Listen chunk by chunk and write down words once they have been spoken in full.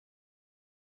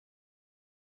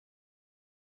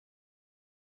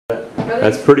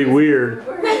That's pretty weird.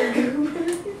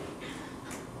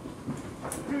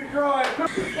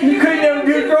 You cleaned them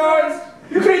good drawers?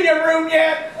 You cleaned your room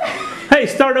yet? Hey,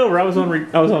 start over. I was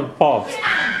on pause.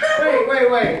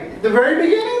 Wait. The very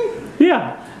beginning?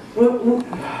 Yeah.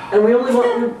 And we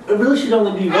really should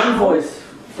only be one voice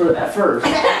at first.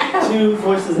 Two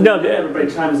voices. No, everybody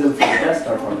chimes in for the guest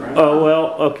star part, right? Oh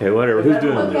well, okay, whatever. Who's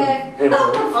doing it?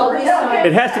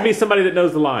 It has to be somebody that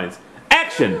knows the lines.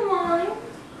 Action.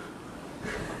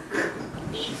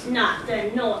 It's not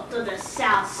the north or the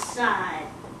south side.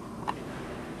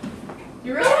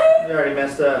 You really? You already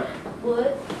messed up.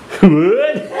 What?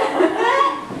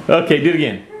 What? Okay, do it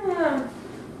again.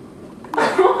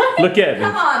 Look at me.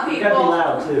 Come on, You people. gotta be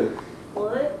loud too.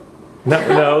 What?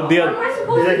 No, the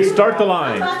other. Start the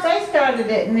line. They started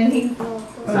it and then he...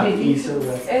 It's not the east or the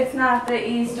west. It's not the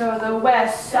east or the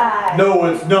west side. No,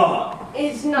 it's not.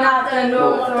 It's Not the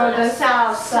north or the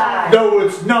south side. No,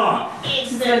 it's not.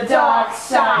 It's The dark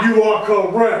side. You are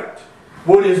correct.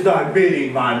 What is thy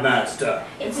bidding, my master?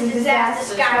 It's a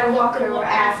disaster Skywalker will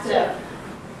after.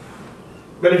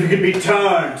 But if you could be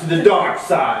turned to the dark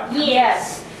side.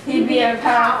 Yes, He'd be a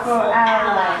powerful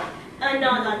ally.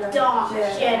 Another dark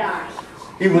Jedi.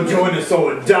 He will join us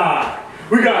or die.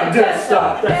 We got a Death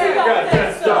Star. We got a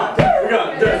Death Star. We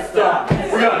got a Death Star.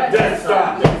 We got a Death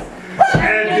Star.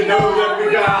 And you know that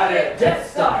we got it.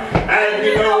 Death Star. And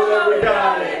you know that